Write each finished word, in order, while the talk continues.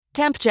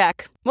Temp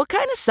check. What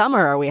kind of summer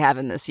are we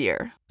having this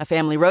year? A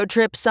family road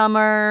trip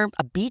summer?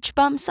 A beach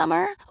bum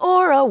summer?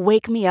 Or a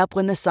wake me up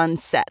when the sun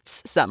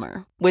sets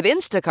summer? With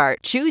Instacart,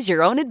 choose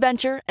your own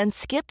adventure and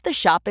skip the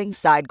shopping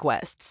side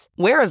quests.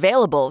 Where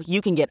available, you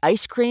can get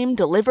ice cream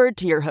delivered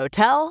to your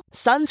hotel,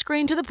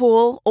 sunscreen to the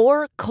pool,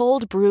 or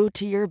cold brew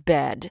to your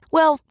bed.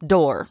 Well,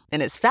 door,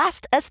 in as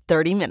fast as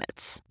 30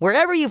 minutes.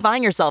 Wherever you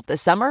find yourself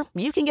this summer,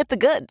 you can get the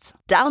goods.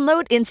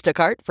 Download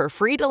Instacart for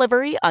free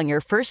delivery on your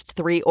first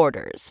 3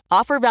 orders.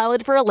 Offer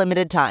valid for a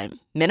limited time.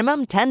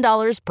 Minimum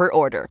 $10 per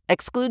order.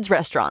 Excludes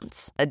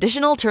restaurants.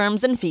 Additional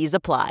terms and fees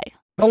apply.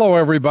 Hello,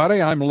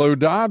 everybody. I'm Lou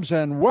Dobbs,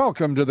 and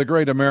welcome to the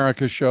Great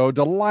America Show.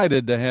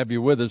 Delighted to have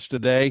you with us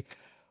today.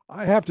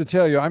 I have to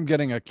tell you, I'm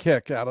getting a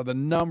kick out of the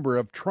number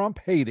of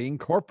Trump-hating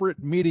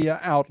corporate media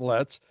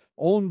outlets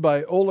owned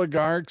by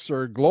oligarchs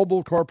or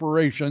global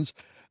corporations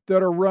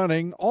that are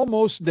running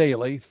almost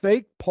daily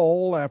fake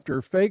poll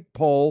after fake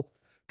poll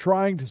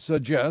trying to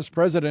suggest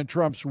President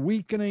Trump's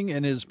weakening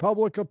in his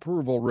public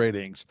approval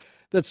ratings,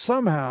 that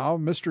somehow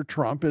Mr.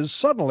 Trump is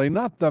suddenly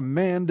not the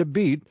man to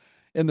beat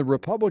in the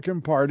Republican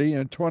Party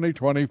in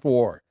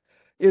 2024.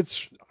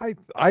 It's,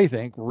 I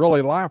think,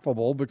 really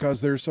laughable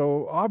because they're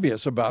so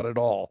obvious about it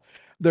all.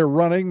 They're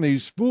running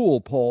these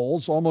fool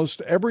polls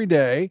almost every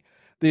day,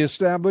 the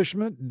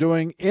establishment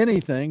doing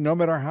anything, no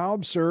matter how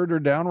absurd or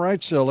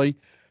downright silly,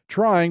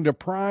 trying to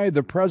pry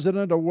the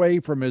president away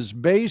from his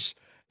base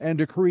and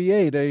to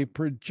create a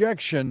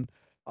projection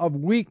of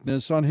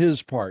weakness on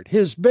his part.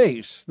 His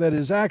base, that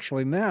is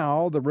actually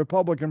now the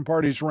Republican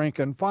Party's rank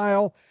and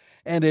file,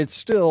 and it's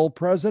still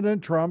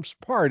President Trump's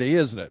party,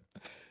 isn't it?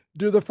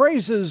 Do the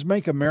phrases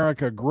 "Make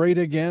America Great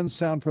Again"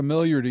 sound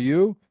familiar to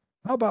you?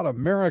 How about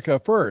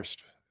America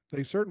First?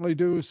 They certainly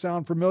do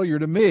sound familiar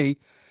to me.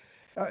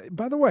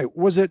 By the way,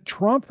 was it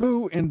Trump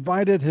who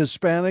invited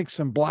Hispanics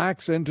and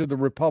blacks into the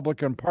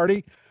Republican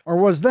Party? Or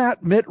was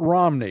that Mitt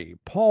Romney,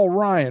 Paul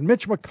Ryan,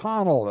 Mitch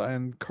McConnell,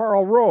 and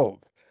Karl Rove,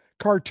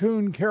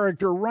 cartoon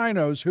character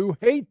rhinos who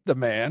hate the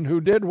man who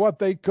did what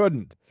they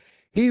couldn't?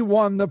 He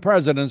won the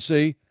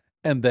presidency,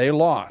 and they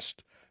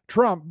lost.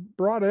 Trump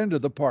brought into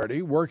the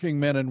party working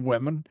men and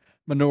women,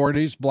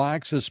 minorities,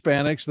 blacks,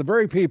 Hispanics, the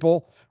very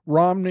people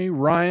Romney,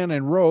 Ryan,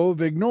 and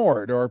Rove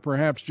ignored, or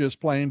perhaps just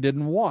plain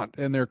didn't want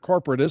in their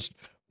corporatist,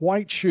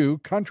 white shoe,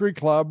 country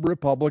club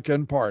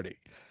Republican Party.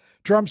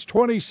 Trump's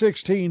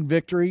 2016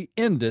 victory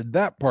ended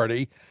that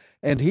party,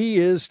 and he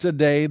is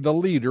today the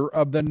leader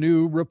of the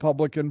new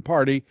Republican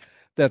Party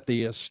that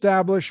the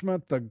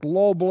establishment, the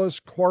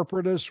globalists,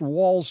 corporatists,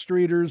 Wall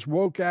Streeters,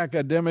 woke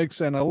academics,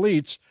 and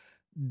elites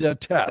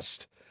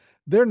detest.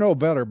 They're no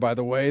better, by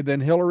the way,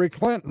 than Hillary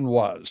Clinton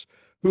was,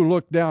 who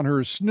looked down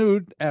her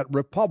snoot at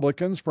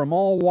Republicans from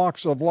all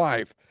walks of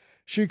life.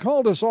 She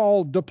called us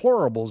all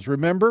deplorables,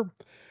 remember?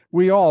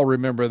 We all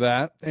remember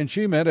that, and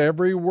she meant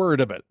every word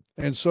of it.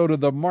 And so do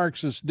the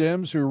Marxist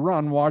Dems who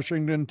run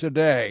Washington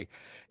today.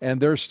 And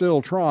they're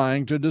still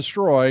trying to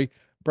destroy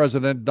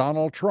President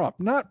Donald Trump,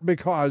 not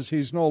because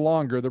he's no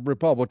longer the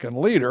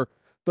Republican leader,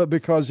 but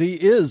because he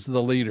is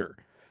the leader.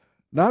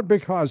 Not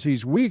because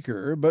he's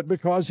weaker, but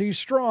because he's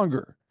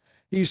stronger.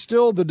 He's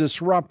still the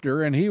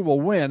disruptor, and he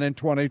will win in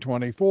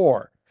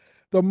 2024.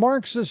 The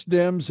Marxist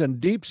Dems and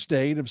Deep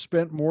State have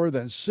spent more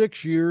than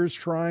 6 years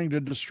trying to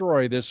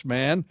destroy this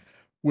man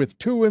with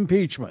 2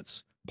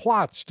 impeachments,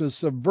 plots to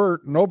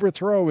subvert and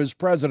overthrow his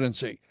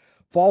presidency,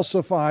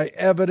 falsify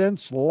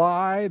evidence,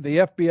 lie, the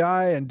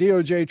FBI and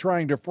DOJ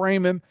trying to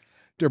frame him,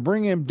 to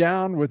bring him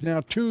down with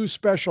now 2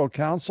 special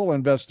counsel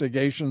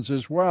investigations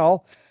as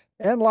well.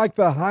 And like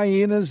the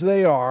hyenas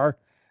they are,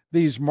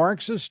 these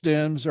Marxist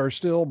Dems are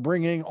still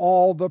bringing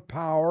all the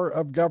power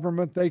of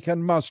government they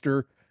can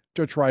muster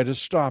to try to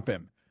stop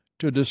him,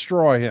 to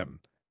destroy him,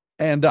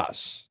 and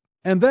us.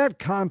 And that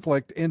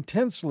conflict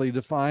intensely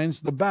defines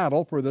the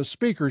battle for the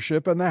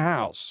speakership in the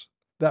House,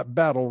 that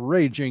battle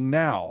raging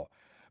now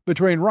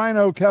between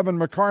Rhino Kevin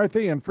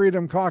McCarthy and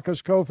Freedom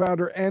Caucus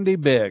co-founder Andy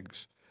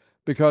Biggs,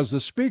 because the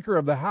Speaker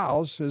of the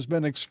House has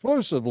been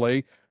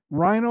exclusively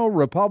Rhino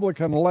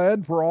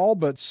Republican-led for all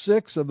but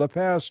 6 of the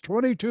past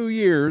 22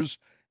 years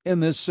in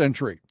this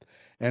century.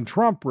 And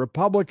Trump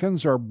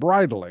Republicans are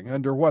bridling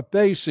under what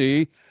they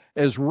see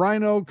as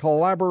Rhino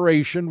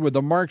collaboration with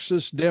the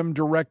Marxist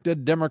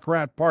Dem-directed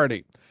Democrat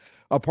Party,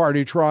 a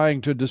party trying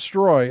to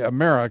destroy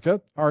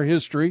America, our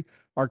history,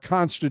 our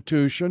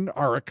Constitution,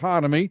 our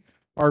economy,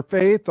 our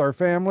faith, our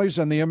families,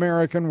 and the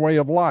American way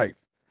of life.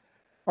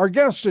 Our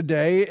guest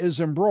today is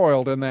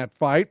embroiled in that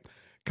fight,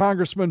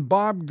 Congressman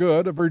Bob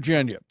Good of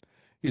Virginia.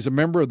 He's a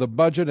member of the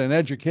Budget and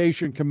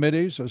Education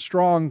Committees, a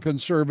strong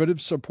conservative,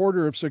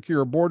 supporter of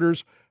secure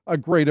borders, a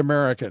great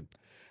American.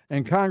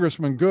 And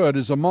Congressman Good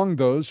is among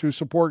those who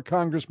support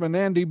Congressman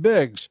Andy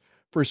Biggs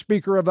for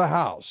Speaker of the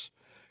House.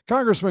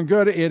 Congressman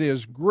Good, it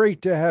is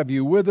great to have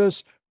you with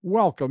us.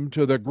 Welcome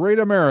to the Great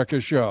America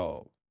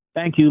Show.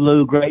 Thank you,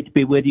 Lou. Great to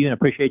be with you and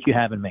appreciate you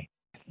having me.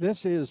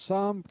 This is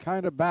some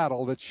kind of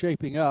battle that's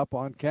shaping up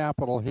on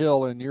Capitol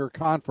Hill in your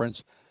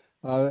conference.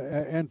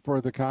 And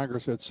for the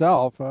Congress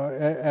itself,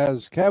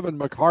 as Kevin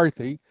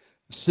McCarthy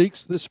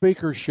seeks the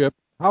speakership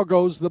How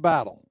goes the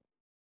battle?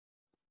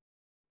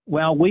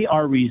 Well, we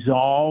are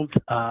resolved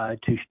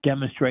to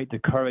demonstrate the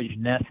courage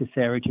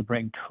necessary to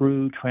bring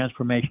true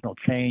transformational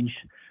change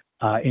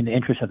in the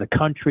interest of the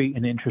country,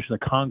 in the interest of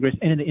the Congress,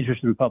 and in the interest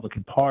of the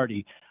Republican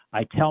Party.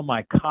 I tell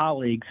my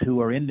colleagues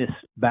who are in this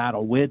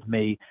battle with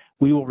me,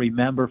 we will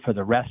remember for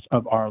the rest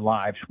of our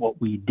lives what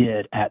we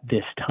did at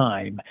this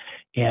time.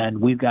 And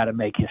we've got to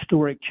make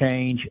historic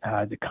change.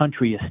 The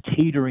country is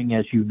teetering,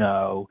 as you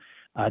know.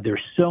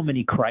 There's so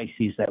many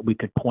crises that we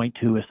could point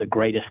to as the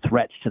greatest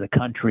threats to the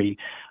country.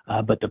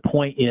 But the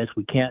point is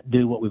we can't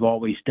do what we've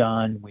always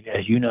done.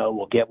 As you know,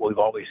 we'll get what we've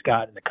always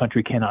got, and the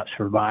country cannot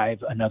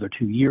survive another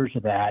 2 years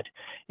of that.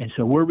 And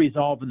so we're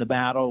resolving the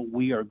battle.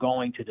 We are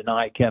going to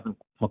deny Kevin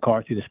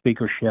McCarthy the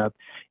speakership.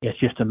 It's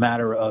just a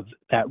matter of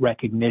that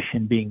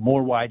recognition being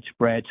more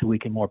widespread so we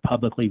can more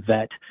publicly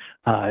vet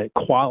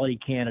quality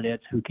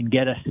candidates who can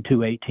get us to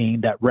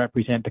 218 that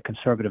represent the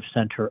conservative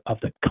center of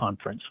the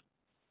conference.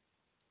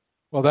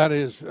 Well, that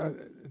is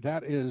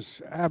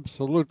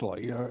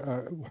absolutely.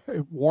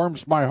 It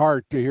warms my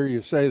heart to hear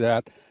you say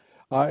that,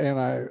 and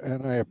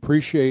I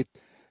appreciate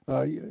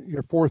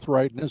your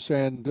forthrightness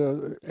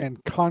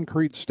and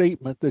concrete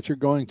statement that you're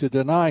going to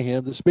deny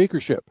him the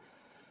speakership.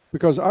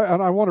 Because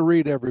I want to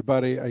read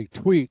everybody a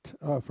tweet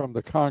from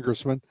the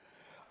congressman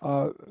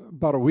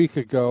about a week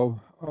ago.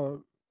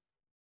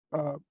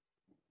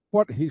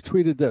 What he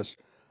tweeted this.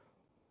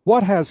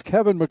 What has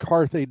Kevin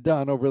McCarthy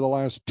done over the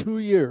last 2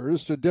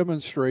 years to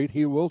demonstrate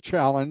he will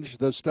challenge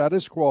the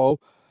status quo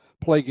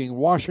plaguing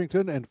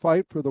Washington and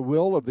fight for the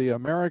will of the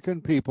American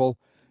people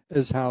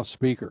as House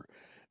Speaker?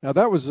 Now,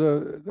 that was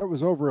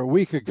over a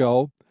week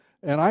ago,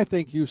 and I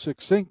think you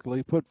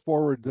succinctly put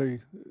forward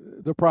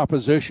the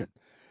proposition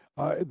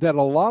that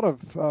a lot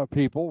of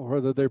people,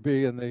 whether they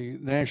be in the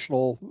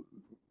national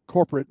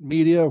corporate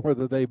media,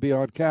 whether they be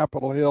on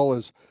Capitol Hill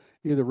as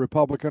either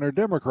Republican or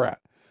Democrat,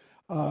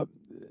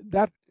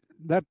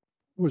 that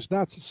was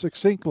not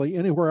succinctly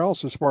anywhere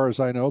else, as far as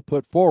I know,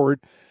 put forward,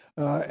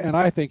 and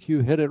I think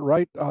you hit it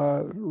right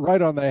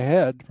on the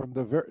head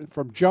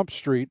from Jump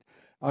Street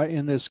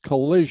in this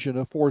collision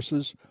of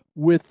forces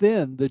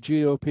within the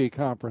GOP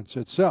conference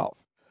itself.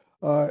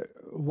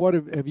 What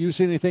have you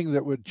seen anything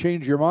that would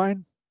change your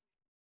mind?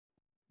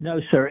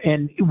 No, sir.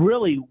 And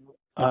really,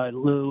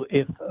 Lou,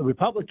 if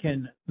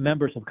Republican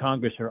members of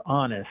Congress are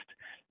honest,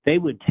 they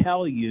would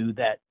tell you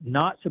that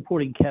not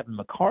supporting Kevin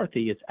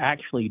McCarthy is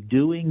actually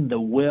doing the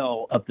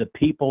will of the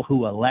people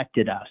who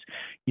elected us.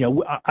 You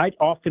know, I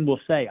often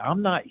will say,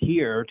 I'm not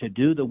here to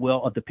do the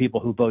will of the people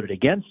who voted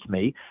against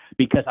me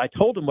because I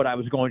told them what I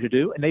was going to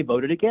do and they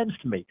voted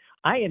against me.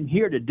 I am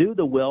here to do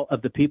the will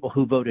of the people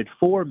who voted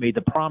for me,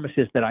 the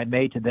promises that I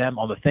made to them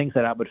on the things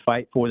that I would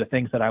fight for, the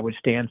things that I would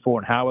stand for,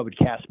 and how I would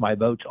cast my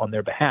votes on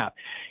their behalf.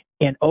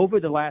 And over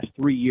the last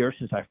 3 years,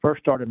 since I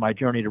first started my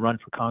journey to run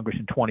for Congress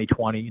in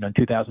 2020, in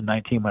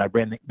 2019 when I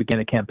began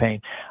the campaign,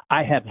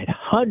 I have had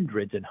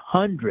hundreds and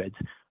hundreds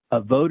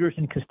of voters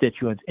and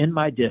constituents in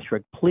my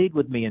district plead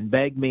with me and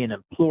beg me and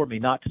implore me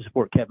not to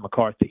support Kevin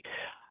McCarthy.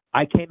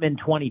 I came in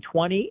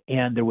 2020,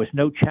 and there was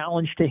no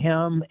challenge to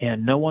him,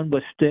 and no one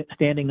was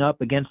standing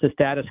up against the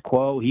status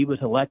quo. He was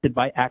elected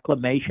by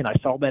acclamation. I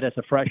saw that as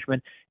a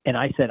freshman, and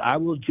I said, I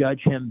will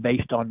judge him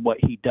based on what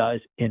he does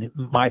in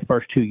my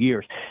first 2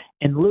 years.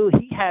 And Lou,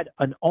 he had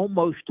an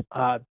almost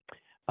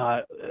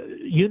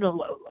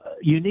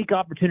unique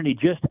opportunity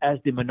just as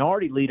the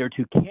minority leader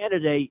to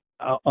candidate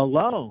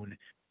alone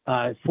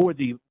for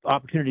the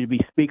opportunity to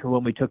be speaker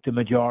when we took the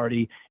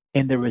majority.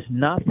 And there was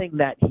nothing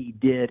that he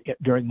did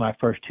during my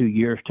first 2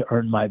 years to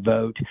earn my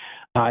vote.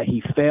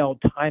 He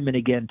failed time and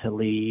again to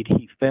lead.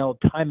 He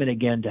failed time and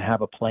again to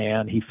have a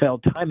plan. He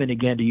failed time and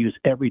again to use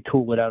every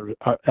tool at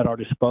our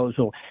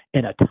disposal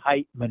in a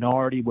tight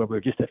minority where we're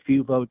just a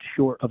few votes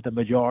short of the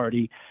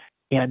majority.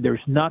 And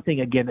there's nothing,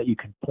 again, that you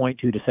can point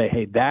to say,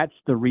 hey, that's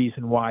the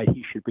reason why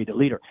he should be the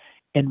leader.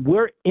 And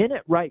we're in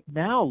it right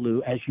now,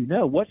 Lou, as you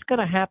know. What's going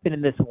to happen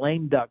in this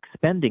lame duck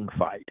spending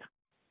fight?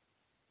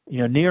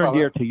 Near and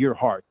dear to your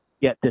heart.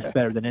 Get this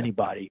better than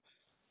anybody,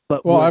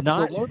 but we're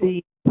not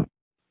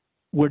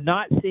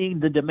seeing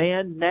the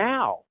demand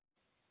now.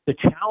 The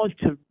challenge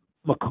to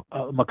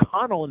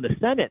McConnell in the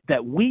Senate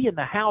that we in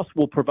the House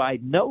will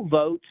provide no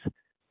votes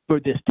for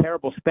this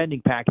terrible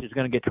spending package is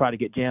going to try to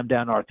get jammed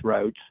down our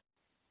throats,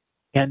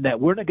 and that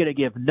we're not going to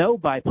give no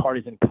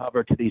bipartisan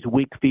cover to these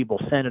weak, feeble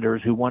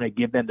senators who want to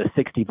give them the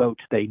 60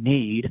 votes they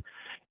need.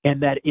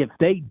 And that if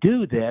they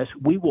do this,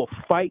 we will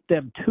fight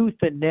them tooth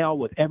and nail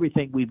with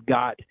everything we've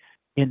got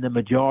in the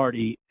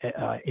majority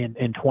in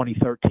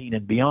 2013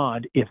 and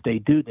beyond if they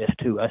do this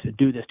to us and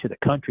do this to the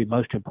country,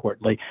 most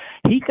importantly.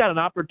 He's got an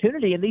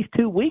opportunity in these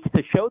 2 weeks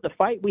to show the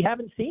fight we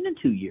haven't seen in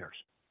 2 years.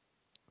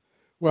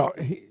 Well,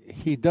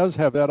 he does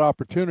have that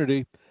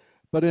opportunity,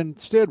 but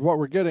instead what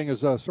we're getting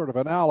is a sort of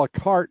an a la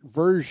carte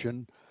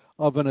version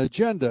of an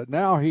agenda.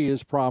 Now he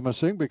is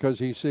promising, because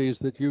he sees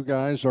that you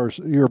guys your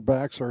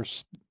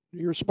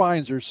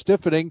spines are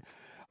stiffening,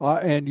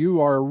 and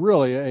you are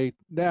really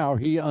now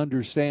he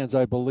understands,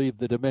 I believe,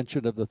 the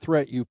dimension of the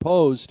threat you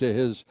pose to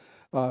his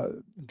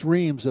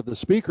dreams of the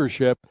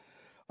speakership.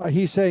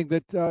 He's saying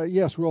that,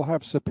 yes, we'll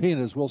have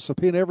subpoenas. We'll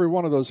subpoena every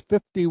one of those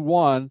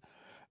 51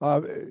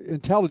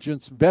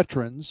 intelligence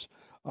veterans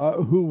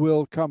who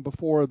will come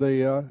before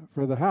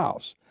for the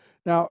House.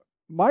 Now,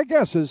 my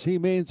guess is he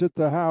means that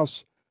the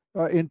House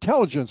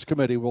Intelligence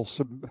Committee will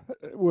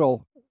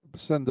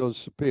send those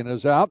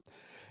subpoenas out.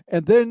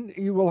 And then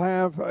you will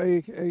have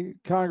a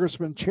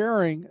congressman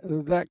chairing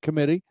that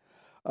committee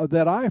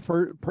that I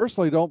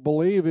personally don't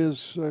believe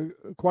is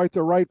quite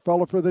the right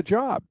fellow for the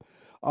job.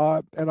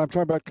 And I'm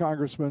talking about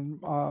Congressman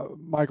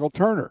Michael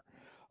Turner.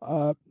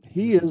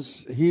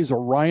 He's a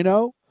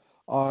rhino.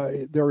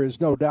 There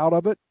is no doubt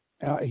of it.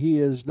 He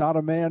is not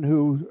a man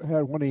who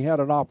when he had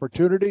an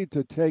opportunity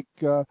to take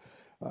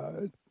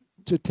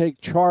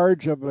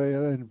charge of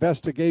an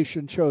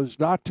investigation, chose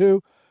not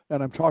to.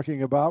 And I'm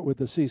talking about with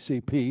the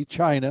CCP,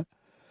 China.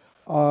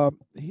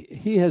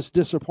 He has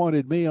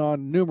disappointed me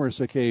on numerous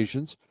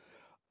occasions.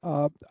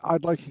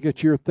 I'd like to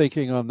get your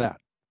thinking on that.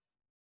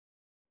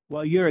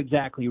 Well, you're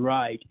exactly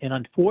right. And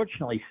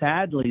unfortunately,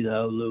 sadly,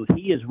 though, Lou,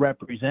 he is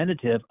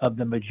representative of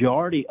the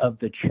majority of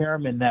the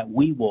chairmen that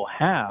we will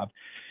have.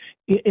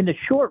 In the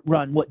short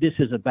run, what this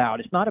is about,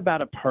 it's not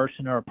about a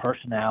person or a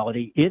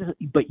personality.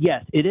 But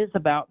yes, it is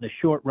about, in the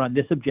short run,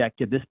 this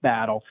objective, this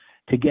battle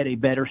to get a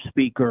better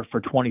speaker for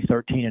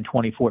 2013 and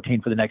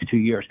 2014 for the next 2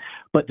 years.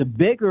 But the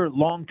bigger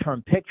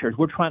long-term picture is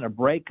we're trying to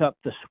break up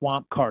the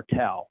swamp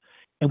cartel.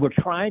 And we're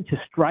trying to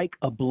strike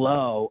a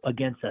blow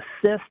against a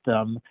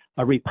system,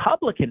 a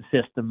Republican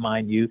system,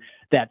 mind you,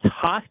 that's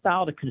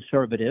hostile to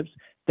conservatives,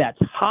 that's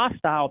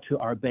hostile to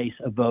our base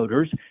of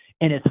voters,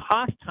 and it's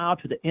hostile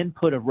to the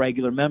input of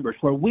regular members,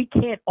 where we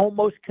can't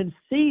almost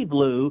conceive,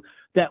 Lou,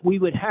 that we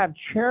would have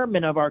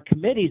chairmen of our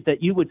committees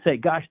that you would say,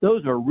 gosh,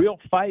 those are real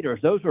fighters.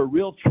 Those are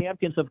real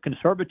champions of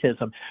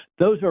conservatism.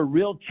 Those are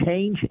real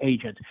change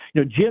agents.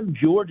 You know, Jim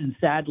Jordan,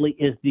 sadly,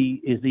 is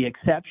the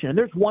exception. And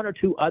there's one or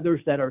two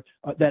others that are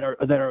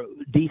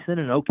decent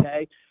and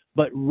okay.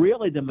 But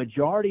really, the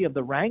majority of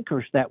the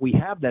rankers that we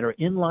have that are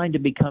in line to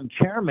become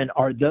chairman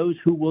are those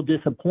who will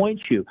disappoint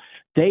you.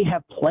 They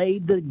have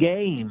played the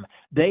game.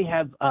 They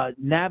have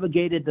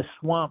navigated the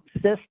swamp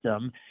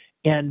system.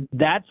 And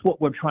that's what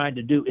we're trying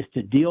to do, is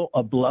to deal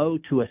a blow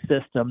to a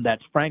system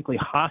that's frankly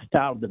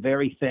hostile to the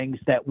very things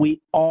that we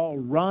all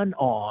run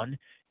on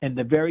and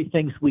the very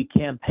things we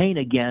campaign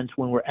against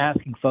when we're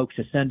asking folks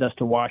to send us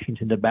to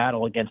Washington to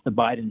battle against the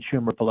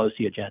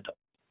Biden-Schumer-Pelosi agenda.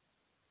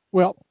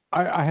 Well,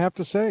 I have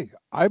to say,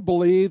 I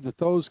believe that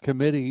those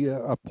committee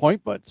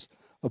appointments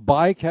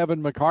by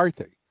Kevin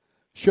McCarthy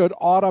should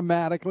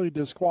automatically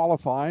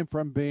disqualify him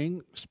from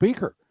being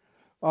Speaker.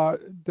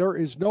 There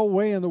is no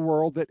way in the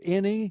world that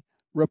any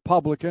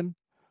Republican,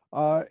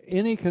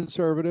 any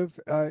conservative,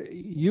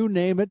 you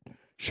name it,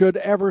 should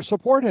ever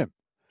support him.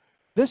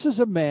 This is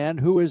a man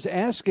who is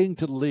asking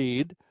to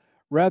lead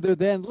rather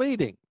than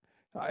leading.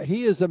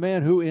 He is a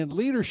man who, in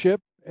leadership,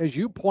 as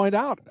you point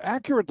out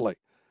accurately,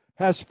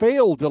 has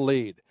failed to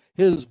lead.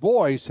 His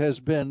voice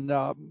has been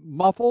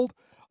muffled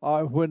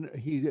when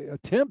he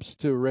attempts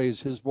to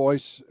raise his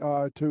voice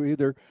to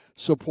either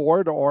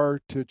support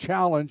or to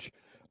challenge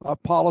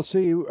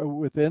policy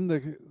within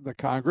the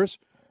Congress.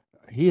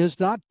 He has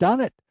not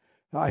done it.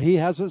 He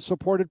hasn't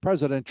supported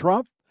President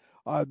Trump.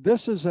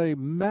 This is a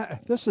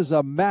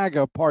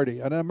MAGA party,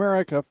 an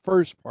America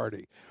First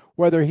party.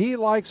 Whether he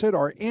likes it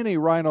or any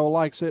rhino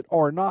likes it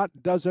or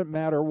not doesn't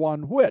matter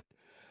one whit.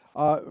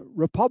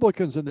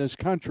 Republicans in this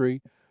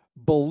country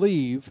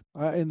believe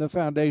in the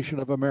foundation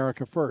of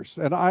America First,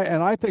 and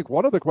I think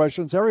one of the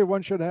questions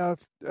everyone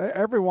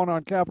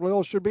on Capitol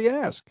Hill should be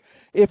asked: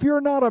 if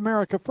you're not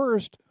America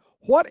First,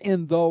 what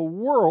in the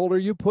world are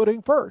you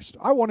putting first?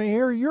 I want to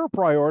hear your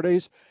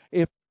priorities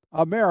if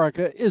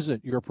America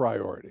isn't your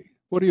priority.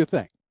 What do you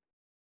think?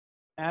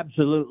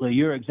 Absolutely.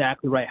 You're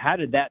exactly right. How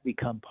did that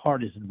become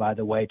partisan, by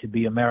the way, to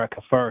be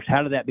America First?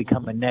 How did that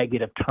become a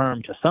negative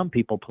term to some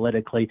people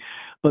politically?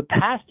 But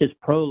past his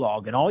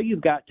prologue, and all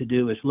you've got to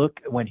do is look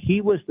when he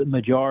was the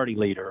majority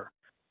leader,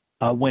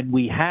 when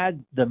we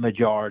had the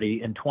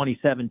majority in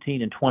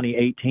 2017 and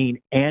 2018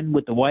 and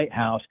with the White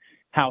House,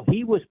 how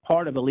he was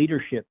part of a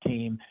leadership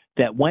team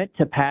that went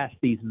to pass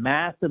these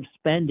massive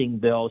spending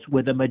bills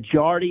with a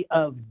majority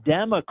of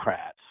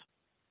Democrats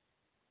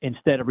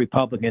instead of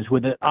Republicans.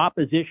 With an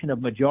opposition of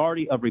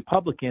majority of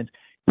Republicans,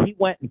 he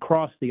went and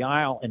crossed the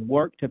aisle and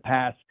worked to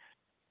pass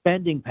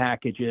spending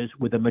packages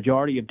with a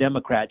majority of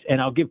Democrats.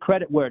 And I'll give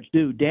credit where it's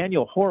due.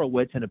 Daniel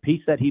Horowitz, in a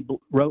piece that he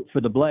wrote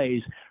for The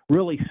Blaze,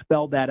 really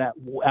spelled that out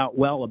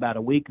well about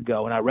a week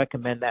ago, and I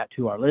recommend that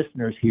to our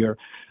listeners here.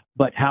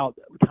 But how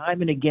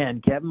time and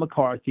again Kevin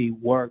McCarthy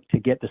worked to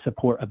get the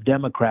support of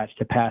Democrats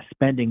to pass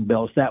spending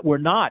bills that were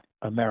not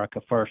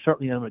America First,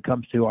 certainly when it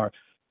comes to our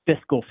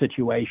fiscal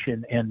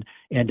situation and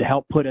to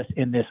help put us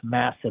in this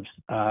massive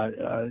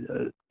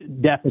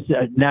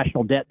deficit,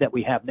 national debt that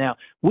we have now.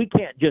 We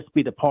can't just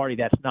be the party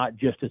that's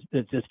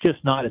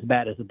just not as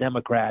bad as the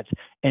Democrats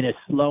and is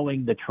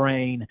slowing the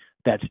train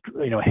that's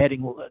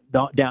heading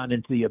down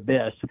into the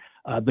abyss,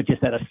 but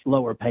just at a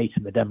slower pace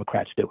than the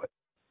Democrats do it.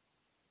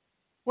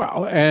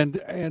 Well,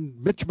 and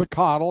Mitch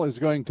McConnell is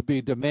going to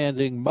be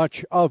demanding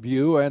much of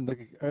you and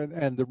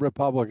the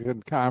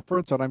Republican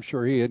conference, and I'm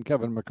sure he and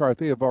Kevin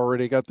McCarthy have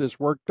already got this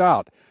worked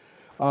out.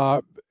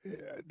 Uh,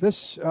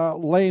 this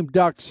lame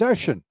duck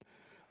session.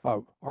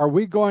 Are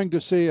we going to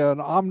see an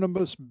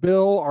omnibus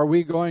bill? Are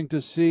we going to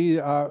see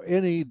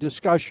any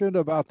discussion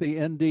about the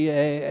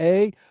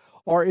NDAA,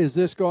 or is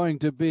this going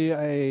to be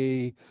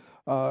a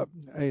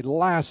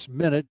last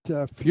minute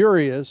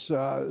furious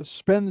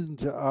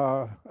spend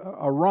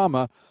a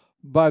rama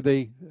by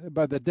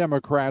the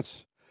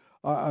Democrats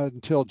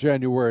until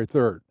January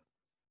 3rd?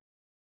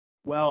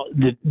 Well,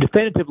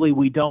 definitively,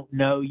 we don't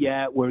know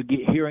yet. We're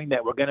hearing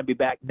that we're going to be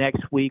back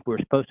next week. We're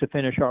supposed to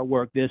finish our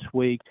work this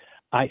week.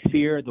 I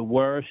fear the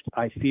worst.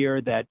 I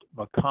fear that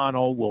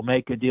McConnell will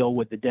make a deal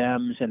with the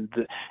Dems,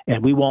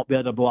 and we won't be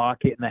able to block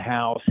it in the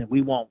House, and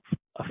we won't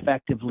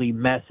effectively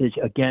message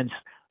against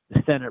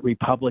the Senate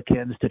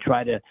Republicans to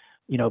try to,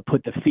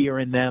 put the fear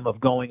in them of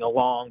going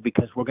along,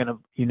 because we're going to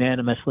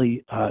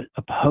unanimously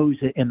oppose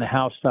it in the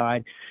House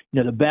side.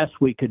 The best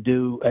we could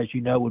do, as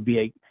you know, would be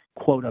a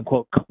quote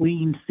unquote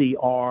clean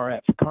CR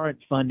at current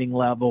funding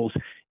levels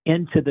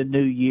into the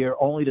new year,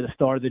 only to the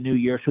start of the new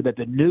year, so that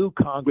the new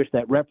Congress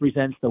that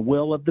represents the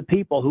will of the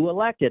people who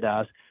elected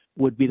us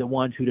would be the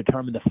ones who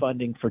determine the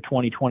funding for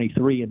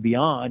 2023 and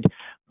beyond.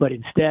 But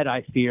instead,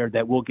 I fear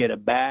that we'll get a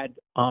bad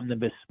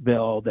omnibus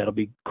bill that'll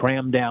be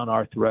crammed down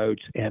our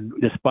throats. And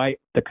despite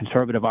the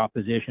conservative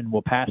opposition,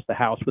 we'll pass the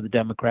House with the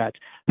Democrats,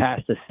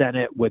 pass the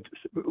Senate with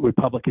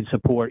Republican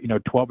support,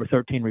 12 or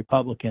 13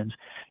 Republicans.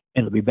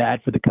 And it'll be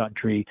bad for the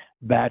country,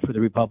 bad for the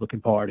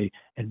Republican Party,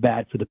 and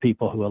bad for the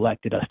people who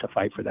elected us to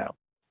fight for them.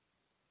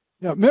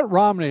 Yeah, Mitt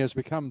Romney has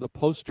become the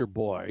poster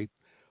boy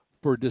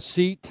for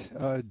deceit,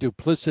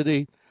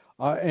 duplicity,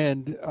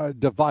 and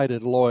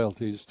divided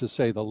loyalties, to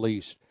say the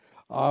least.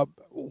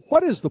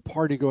 What is the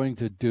party going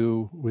to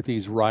do with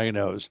these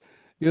rhinos?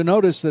 You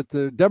notice that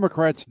the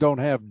Democrats don't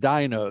have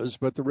dinos,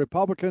 but the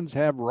Republicans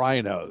have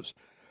rhinos.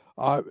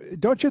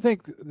 Don't you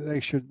think there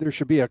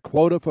should be a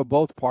quota for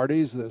both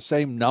parties, the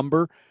same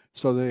number,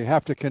 so they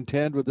have to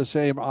contend with the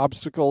same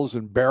obstacles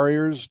and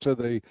barriers to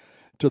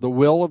the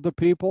will of the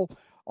people,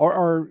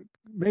 or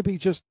maybe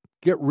just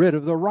get rid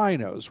of the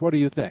rhinos? What do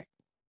you think?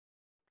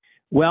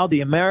 Well,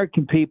 the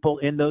American people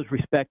in those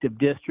respective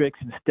districts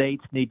and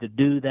states need to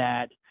do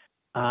that.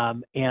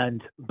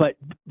 But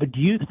do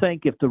you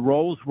think if the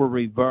roles were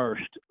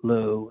reversed,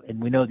 Lou,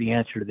 and we know the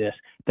answer to this,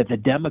 that the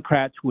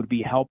Democrats would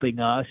be helping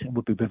us and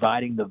would be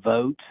providing the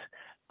votes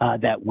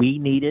that we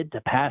needed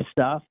to pass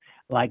stuff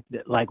like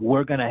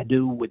we're going to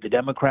do with the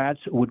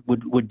Democrats?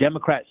 Would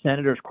Democrat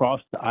senators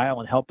cross the aisle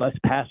and help us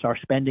pass our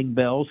spending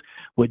bills?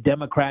 Would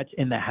Democrats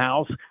in the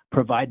House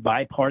provide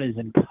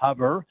bipartisan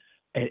cover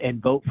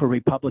and vote for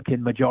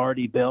Republican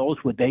majority bills?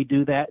 Would they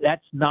do that?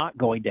 That's not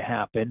going to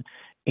happen.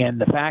 And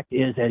the fact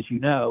is, as you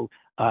know,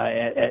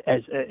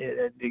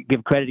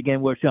 give credit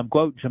again where I'm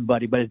quoting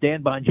somebody, but as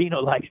Dan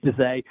Bongino likes to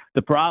say,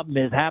 the problem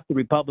is half the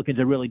Republicans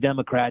are really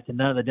Democrats and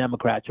none of the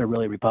Democrats are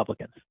really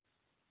Republicans.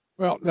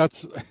 Well,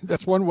 that's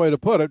one way to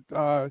put it.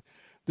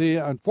 The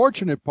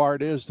unfortunate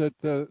part is that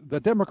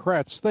the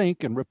Democrats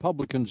think and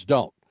Republicans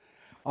don't.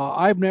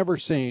 I've never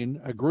seen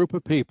a group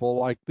of people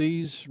like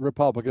these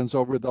Republicans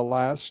over the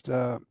last,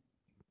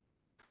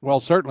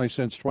 certainly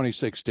since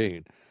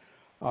 2016,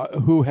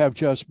 who have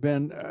just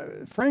been,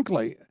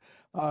 frankly,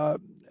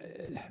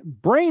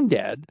 brain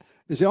dead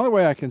is the only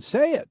way I can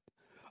say it.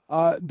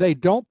 They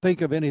don't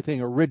think of anything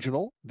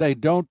original. They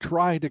don't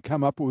try to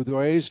come up with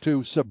ways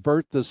to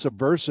subvert the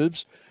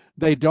subversives.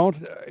 They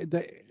don't.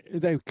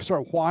 They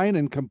sort of whine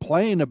and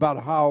complain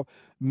about how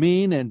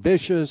mean and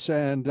vicious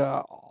and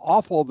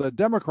awful the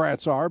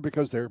Democrats are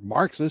because they're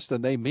Marxist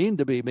and they mean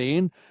to be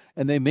mean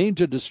and they mean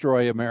to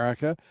destroy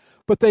America,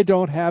 but they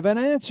don't have an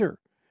answer.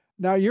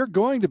 Now, you're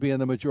going to be in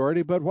the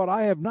majority, but what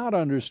I have not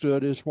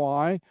understood is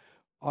why,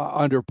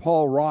 under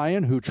Paul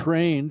Ryan, who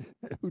trained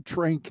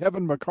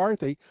Kevin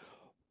McCarthy,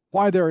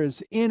 why there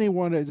is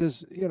anyone that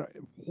is,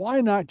 why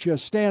not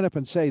just stand up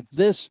and say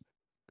this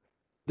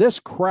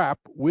crap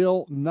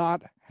will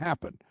not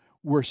happen.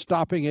 We're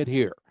stopping it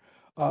here,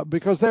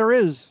 because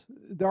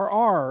there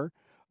are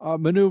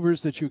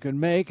maneuvers that you can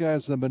make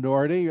as the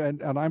minority,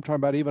 and I'm talking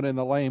about even in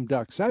the lame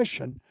duck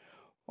session.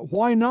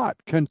 Why not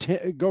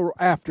go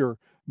after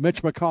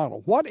Mitch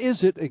McConnell? What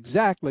is it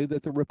exactly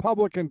that the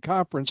Republican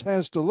conference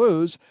has to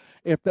lose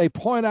if they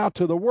point out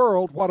to the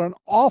world what an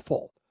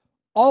awful,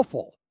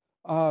 awful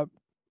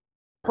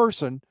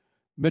person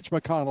Mitch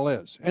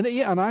McConnell is? And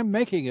I'm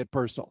making it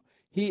personal.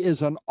 He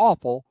is an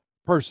awful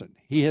person.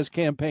 He has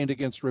campaigned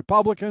against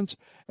Republicans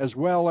as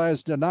well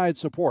as denied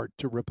support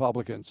to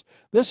Republicans.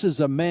 This is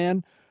a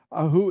man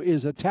who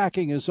is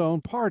attacking his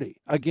own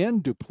party.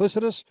 Again,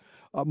 duplicitous,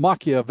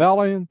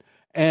 Machiavellian.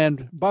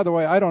 And by the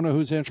way, I don't know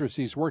whose interest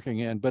he's working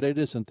in, but it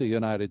isn't the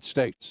United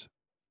States.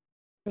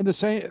 And the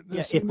same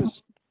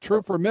is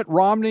true for Mitt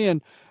Romney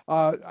and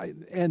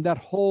that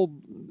whole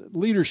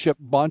leadership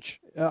bunch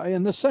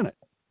in the Senate.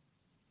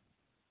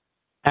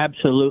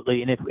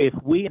 Absolutely. And if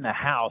we in the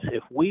House,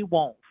 if we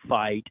won't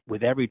fight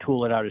with every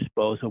tool at our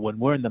disposal when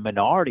we're in the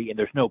minority and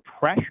there's no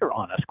pressure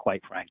on us,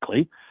 quite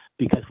frankly,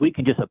 because we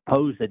can just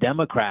oppose the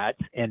Democrats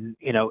and,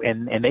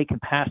 and they can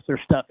pass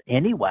their stuff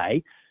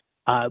anyway,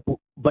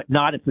 but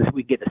not if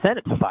we get the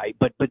Senate to fight.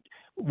 But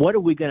what are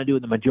we going to do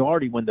in the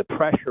majority when the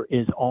pressure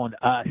is on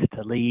us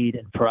to lead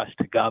and for us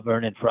to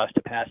govern and for us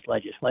to pass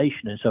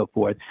legislation and so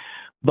forth?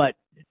 But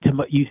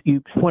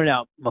you pointed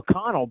out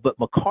McConnell, but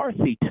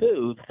McCarthy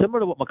too,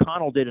 similar to what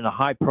McConnell did in a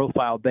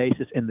high-profile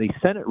basis in the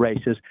Senate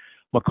races,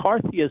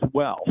 McCarthy as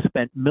well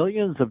spent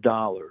millions of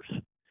dollars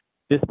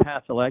this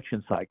past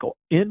election cycle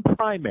in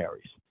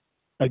primaries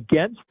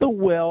against the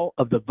will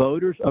of the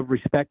voters of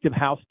respective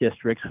House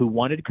districts who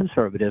wanted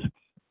conservatives.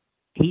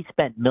 He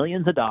spent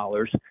millions of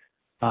dollars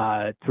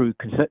through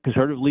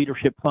Conservative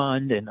Leadership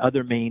Fund and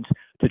other means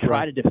to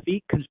try to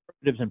defeat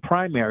conservatives in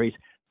primaries,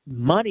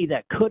 money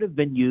that could have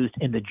been used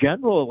in the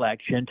general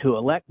election to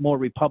elect more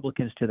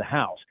Republicans to the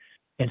House.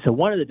 And so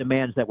one of the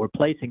demands that we're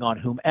placing on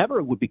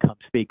whomever would become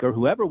Speaker,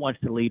 whoever wants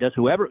to lead us,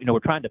 whoever, we're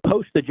trying to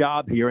post the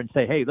job here and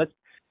say, hey,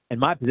 in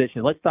my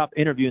position, let's stop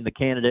interviewing the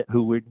candidate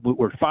who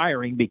we're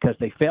firing because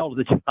they failed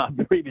the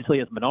job previously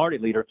as minority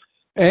leader.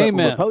 Amen.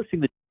 But we're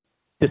posting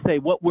to say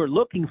what we're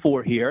looking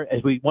for here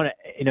as we want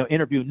to,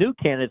 interview new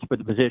candidates for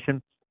the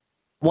position.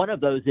 One of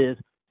those is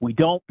we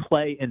don't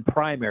play in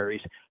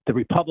primaries. The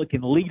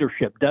Republican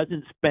leadership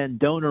doesn't spend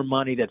donor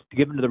money that's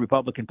given to the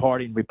Republican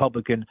Party and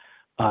Republican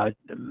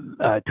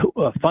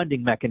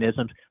funding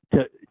mechanisms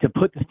to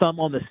put the thumb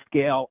on the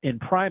scale in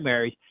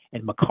primaries.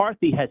 And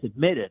McCarthy has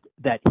admitted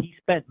that he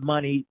spent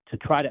money to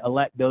try to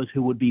elect those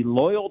who would be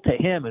loyal to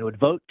him and would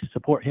vote to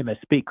support him as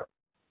Speaker,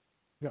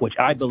 which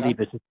I believe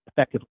is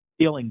effectively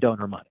stealing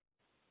donor money.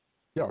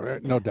 Yeah,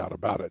 no doubt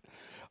about it.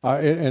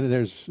 And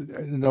there's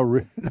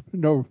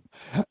no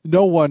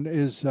one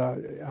is,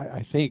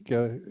 I think,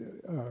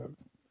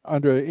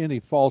 under any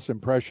false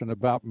impression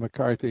about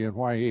McCarthy and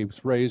why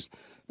he's raised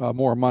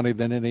more money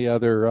than any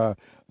other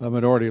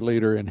minority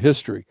leader in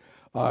history.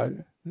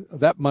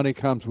 That money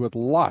comes with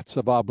lots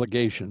of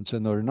obligations,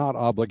 and they're not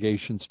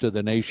obligations to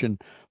the nation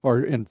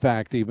or, in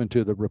fact, even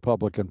to the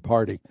Republican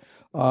Party.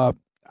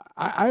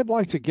 I'd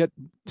like to get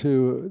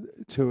to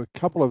a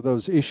couple of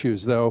those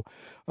issues, though,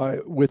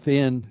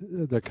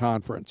 within the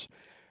conference.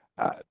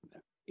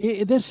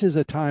 This is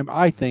a time,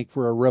 I think,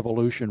 for a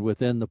revolution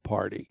within the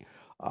party.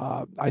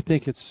 I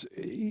think it's,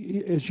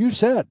 as you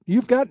said,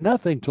 you've got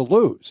nothing to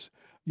lose.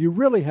 You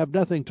really have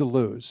nothing to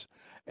lose.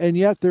 And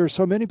yet there are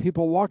so many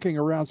people walking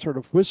around sort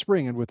of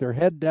whispering and with their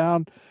head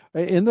down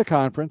in the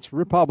conference,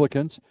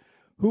 Republicans,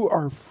 who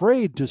are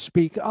afraid to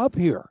speak up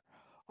here.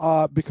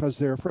 Because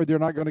they're afraid they're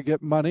not going to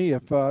get money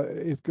if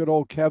good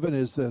old Kevin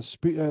is the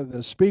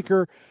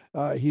speaker.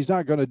 He's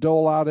not going to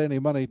dole out any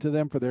money to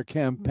them for their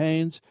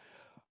campaigns.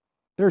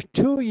 There's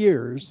 2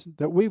 years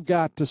that we've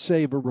got to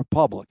save a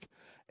republic.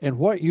 And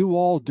what you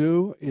all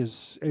do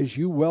is, as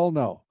you well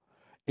know,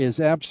 is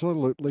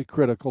absolutely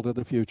critical to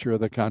the future of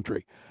the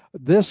country.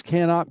 This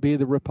cannot be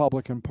the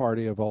Republican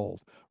Party of old.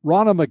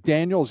 Ronna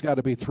McDaniel's got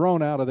to be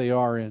thrown out of the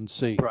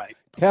RNC. Right.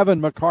 Kevin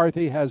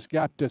McCarthy has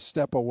got to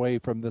step away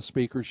from the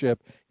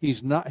speakership.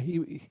 He's not.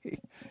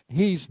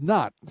 He's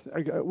not.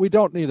 We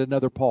don't need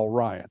another Paul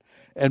Ryan.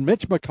 And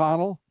Mitch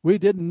McConnell, we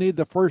didn't need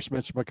the first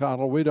Mitch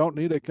McConnell. We don't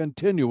need a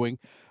continuing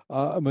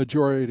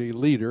minority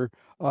leader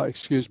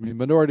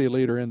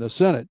in the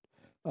Senate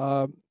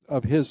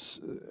of his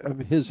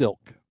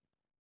ilk.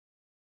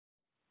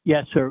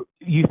 Yes, sir.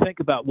 You think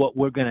about what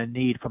we're going to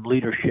need from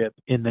leadership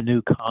in the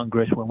new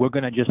Congress when we're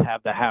going to just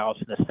have the House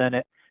and the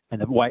Senate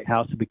and the White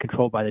House to be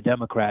controlled by the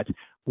Democrats.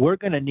 We're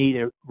going to need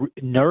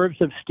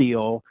nerves of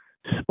steel,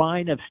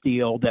 spine of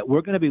steel, that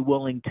we're going to be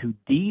willing to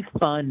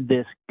defund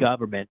this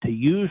government, to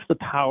use the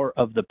power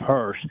of the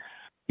purse,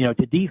 to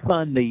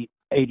defund the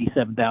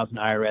 87,000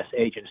 IRS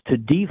agents, to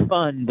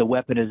defund the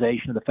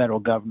weaponization of the federal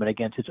government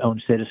against its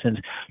own citizens,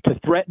 to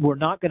threaten, we're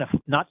not going to,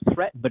 not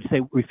threaten, but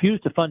say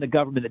refuse to fund a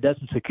government that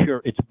doesn't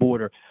secure its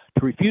border,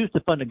 to refuse to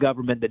fund a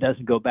government that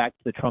doesn't go back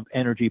to the Trump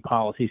energy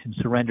policies and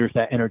surrenders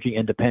that energy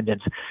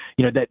independence,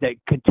 that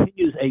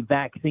continues a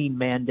vaccine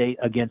mandate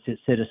against its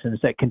citizens,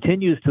 that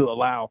continues to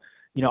allow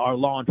our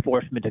law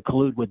enforcement to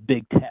collude with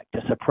big tech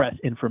to suppress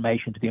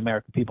information to the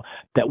American people,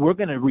 that we're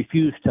going to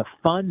refuse to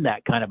fund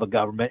that kind of a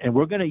government, and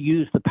we're going to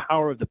use the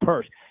power of the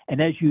purse. And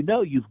as you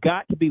know, you've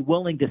got to be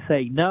willing to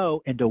say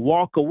no and to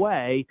walk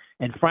away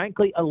and,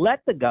 frankly,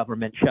 let the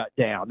government shut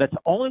down. That's the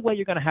only way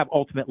you're going to have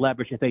ultimate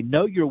leverage, if they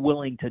know you're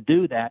willing to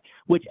do that,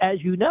 which,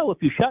 as you know, if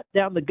you shut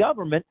down the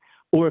government,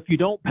 or if you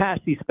don't pass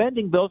these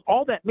spending bills,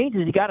 all that means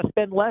is you got to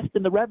spend less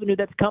than the revenue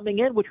that's coming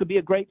in, which would be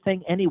a great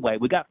thing anyway.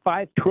 We got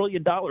 $5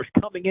 trillion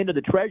coming into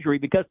the Treasury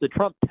because of the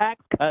Trump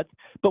tax cuts,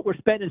 but we're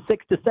spending $6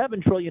 to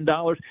 $7 trillion,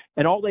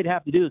 and all they'd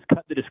have to do is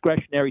cut the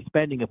discretionary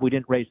spending if we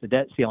didn't raise the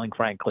debt ceiling,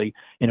 frankly,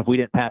 and if we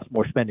didn't pass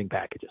more spending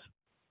packages.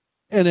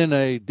 And in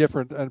a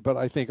different, but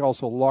I think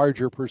also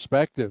larger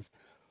perspective,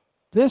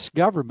 this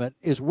government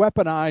is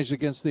weaponized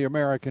against the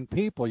American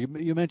people.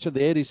 You mentioned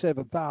the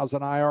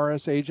 87,000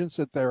 IRS agents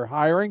that they're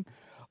hiring.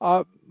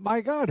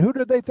 My God, who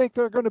do they think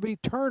they're going to be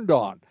turned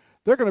on?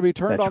 They're going to be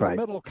turned That's on the right.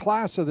 middle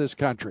class of this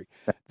country.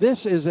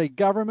 This is a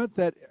government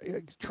that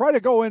try to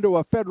go into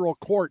a federal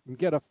court and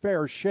get a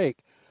fair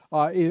shake.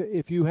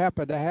 If you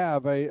happen to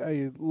have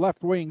a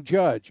left-wing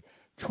judge,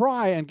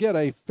 try and get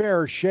a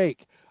fair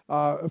shake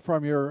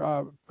from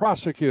your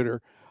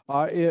prosecutor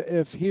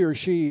if he or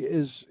she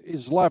is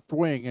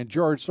left-wing and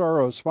George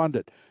Soros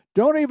funded.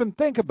 Don't even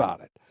think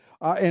about it.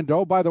 And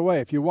oh, by the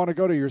way, if you want to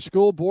go to your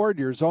school board,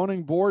 your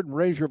zoning board, and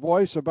raise your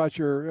voice about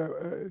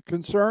your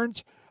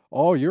concerns,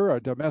 oh, you're a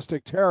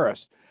domestic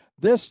terrorist.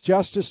 This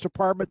Justice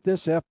Department,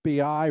 this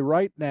FBI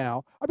right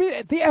now, I mean,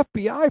 the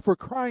FBI, for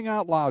crying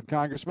out loud,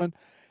 Congressman,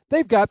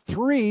 they've got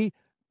 3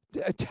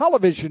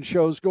 television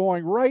shows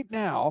going right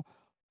now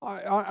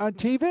on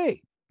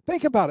TV.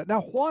 Think about it.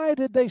 Now, why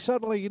did they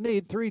suddenly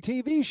need 3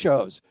 TV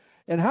shows?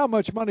 And how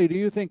much money do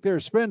you think they're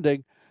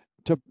spending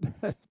to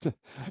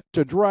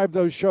to drive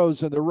those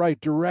shows in the right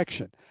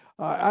direction?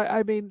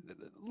 I mean,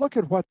 look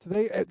at what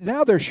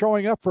they're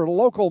showing up for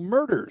local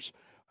murders.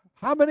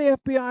 How many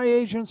FBI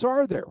agents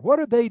are there? What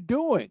are they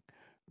doing?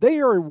 They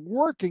are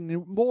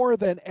working more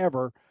than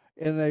ever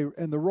in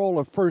the role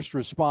of first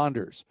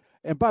responders.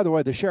 And by the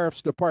way, the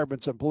sheriff's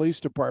departments and police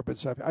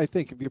departments, I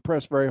think if you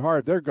press very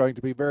hard, they're going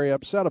to be very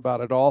upset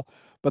about it all.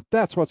 But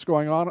that's what's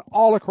going on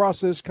all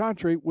across this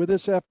country with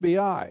this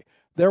FBI.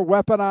 They're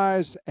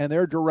weaponized and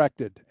they're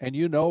directed, and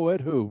you know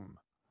at whom.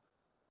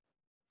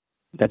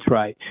 That's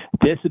right.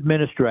 This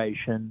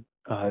administration,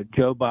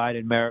 Joe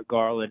Biden, Merrick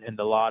Garland, and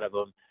a lot of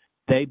them,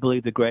 they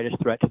believe the greatest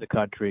threat to the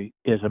country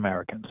is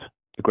Americans,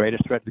 the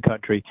greatest threat to the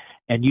country.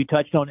 And you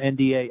touched on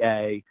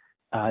NDAA.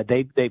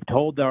 They've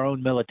told their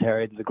own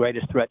military that the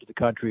greatest threat to the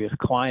country is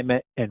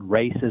climate and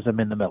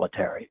racism in the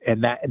military,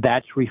 and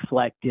that's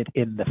reflected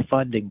in the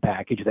funding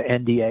package, the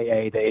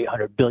NDAA, the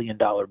 $800 billion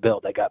bill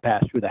that got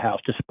passed through the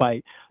House,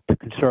 despite the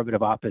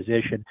conservative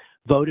opposition,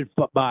 voted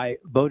for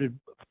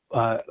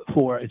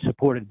and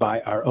supported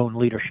by our own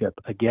leadership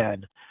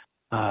again.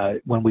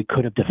 When we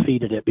could have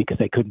defeated it because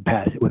they couldn't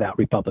pass it without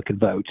Republican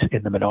votes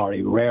in the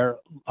minority. Rare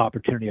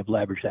opportunity of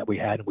leverage that we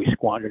had, and we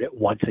squandered it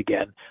once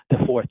again, the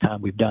 4th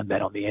time we've done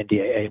that on the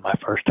NDAA in my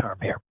first term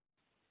here.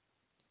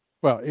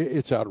 Well,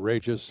 it's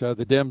outrageous. The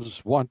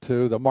Dems want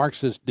to, the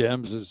Marxist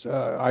Dems, as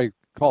I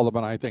call them,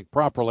 and I think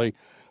properly,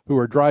 who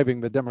are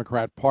driving the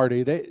Democrat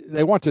Party,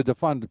 they want to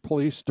defund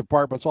police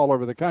departments all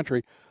over the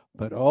country.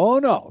 But oh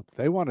no,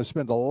 they want to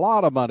spend a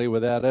lot of money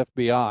with that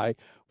FBI,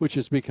 which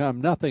has become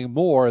nothing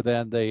more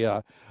than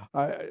a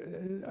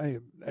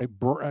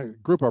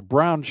group of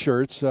brown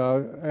shirts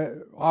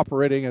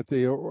operating at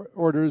the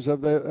orders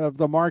of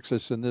the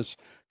Marxists in this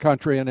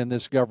country and in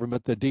this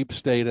government, the deep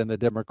state and the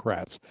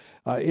Democrats.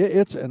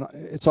 It's an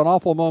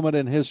awful moment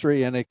in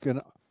history, and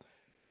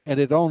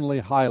it only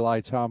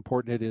highlights how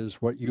important it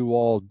is what you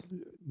all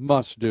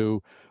must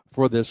do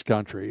for this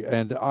country.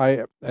 And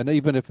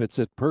even if it's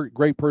at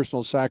great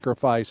personal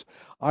sacrifice,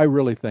 I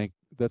really think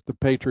that the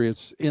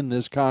patriots in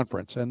this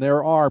conference, and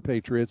there are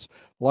patriots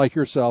like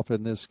yourself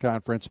in this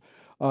conference,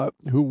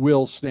 who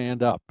will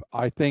stand up.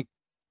 I think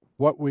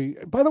by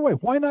the way,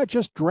 why not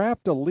just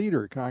draft a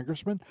leader,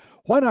 Congressman?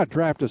 Why not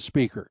draft a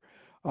speaker?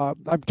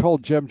 I'm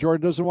told Jim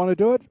Jordan doesn't want to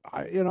do it.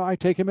 I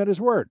take him at his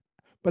word,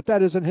 but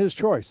that isn't his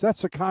choice.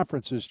 That's the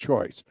conference's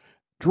choice.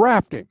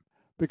 Draft him,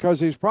 because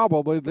he's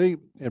probably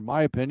in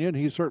my opinion,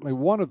 he's certainly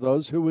one of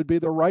those who would be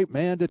the right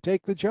man to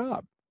take the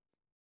job.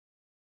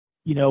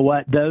 You know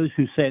what? Those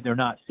who say they're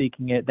not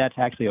seeking it, that's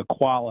actually a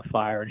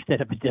qualifier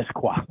instead of a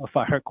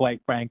disqualifier,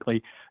 quite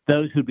frankly.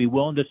 Those who'd be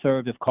willing to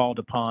serve if called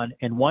upon.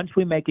 And once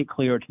we make it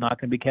clear it's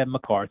not going to be Kevin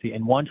McCarthy,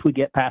 and once we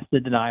get past the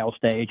denial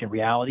stage and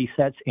reality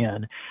sets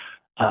in,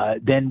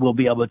 then we'll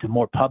be able to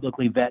more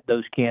publicly vet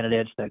those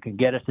candidates that can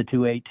get us to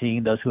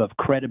 218, those who have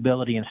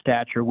credibility and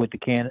stature with the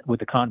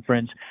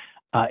conference,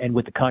 and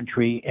with the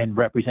country, and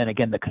represent,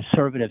 again, the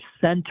conservative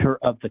center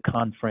of the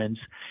conference,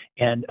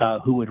 and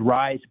who would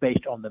rise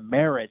based on the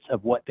merits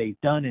of what they've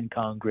done in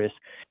Congress.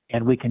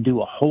 And we can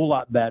do a whole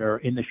lot better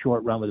in the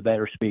short run with a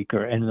better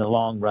speaker, and in the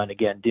long run,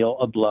 again, deal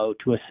a blow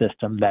to a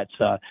system that's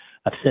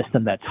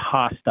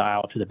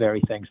hostile to the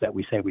very things that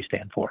we say we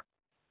stand for.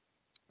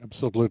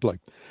 Absolutely.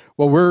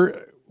 Well,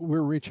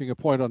 we're reaching a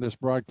point on this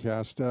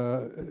broadcast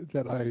that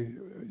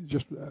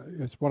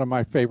it's one of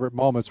my favorite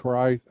moments where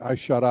I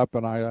shut up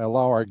and I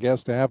allow our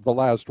guest to have the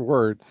last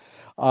word.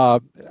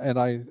 And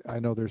I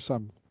know there's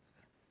some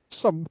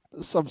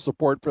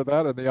support for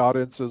that in the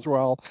audience as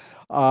well.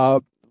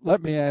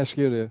 Let me ask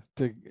you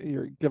to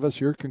give us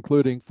your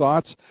concluding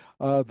thoughts,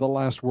 the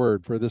last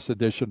word for this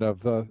edition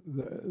of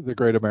the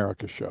Great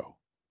America Show.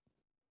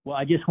 Well,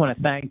 I just want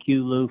to thank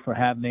you, Lou, for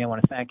having me. I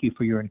want to thank you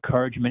for your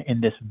encouragement in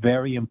this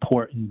very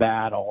important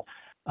battle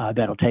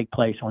that'll take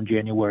place on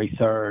January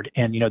 3rd.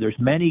 And, there's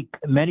many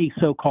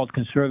so-called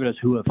conservatives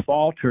who have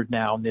faltered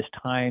now in this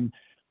time,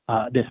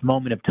 this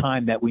moment of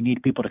time, that we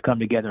need people to come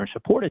together and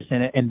support us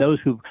in it. And those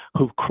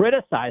who've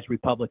criticized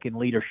Republican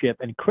leadership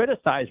and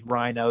criticized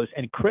rhinos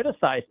and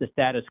criticized the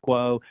status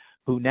quo,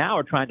 who now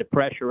are trying to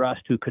pressure us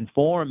to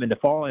conform and to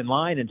fall in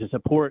line and to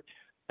support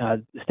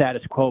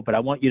status quo, but I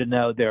want you to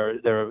know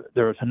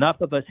there's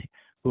enough of us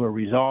who are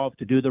resolved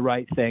to do the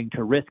right thing,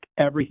 to risk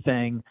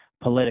everything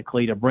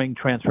politically to bring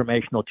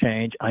transformational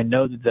change. I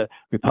know that the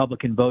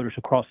Republican voters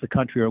across the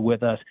country are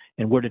with us,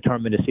 and we're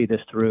determined to see this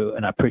through,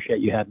 and I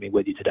appreciate you having me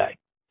with you today.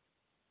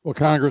 Well,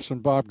 Congressman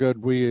Bob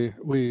Good, we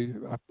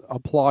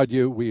applaud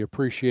you. We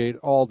appreciate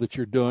all that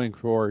you're doing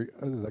for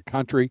the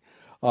country,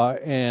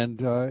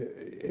 and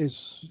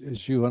as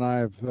you and I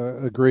have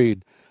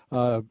agreed,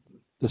 the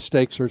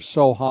stakes are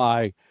so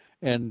high,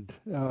 and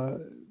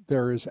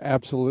there is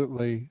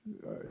absolutely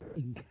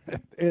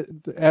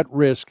at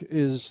risk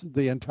is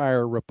the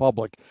entire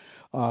republic,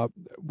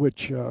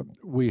 which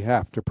we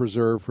have to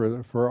preserve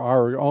for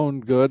our own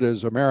good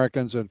as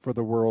Americans and for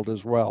the world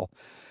as well.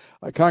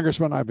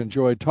 Congressman, I've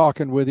enjoyed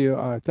talking with you.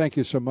 Thank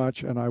you so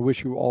much, and I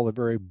wish you all the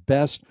very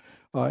best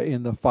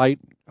in the fight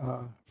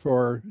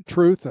for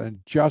truth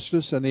and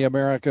justice and the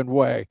American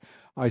way.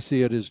 I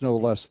see it as no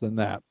less than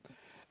that.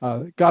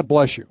 God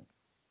bless you.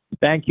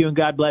 Thank you, and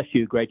God bless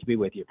you. Great to be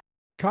with you.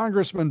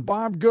 Congressman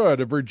Bob Good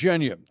of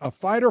Virginia, a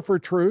fighter for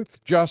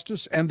truth,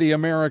 justice, and the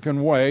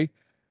American way.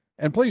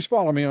 And please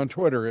follow me on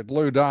Twitter at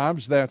Lou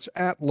Dobbs. That's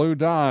at Lou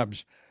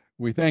Dobbs.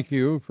 We thank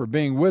you for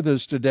being with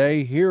us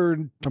today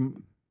here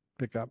to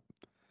pick up.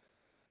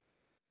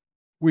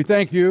 We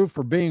thank you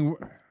for being,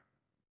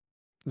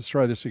 let's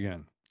try this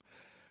again.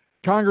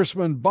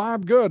 Congressman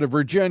Bob Good of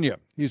Virginia.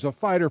 He's a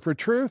fighter for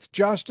truth,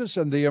 justice,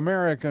 and the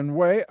American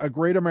way, a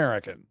great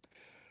American.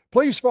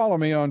 Please follow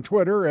me on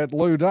Twitter at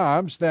Lou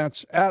Dobbs.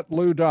 That's at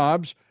Lou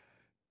Dobbs.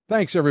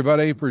 Thanks,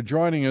 everybody, for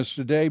joining us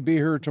today. Be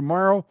here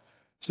tomorrow.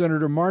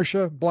 Senator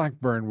Marsha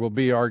Blackburn will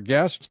be our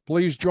guest.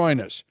 Please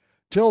join us.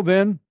 Till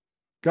then,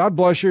 God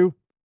bless you,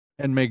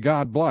 and may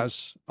God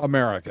bless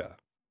America.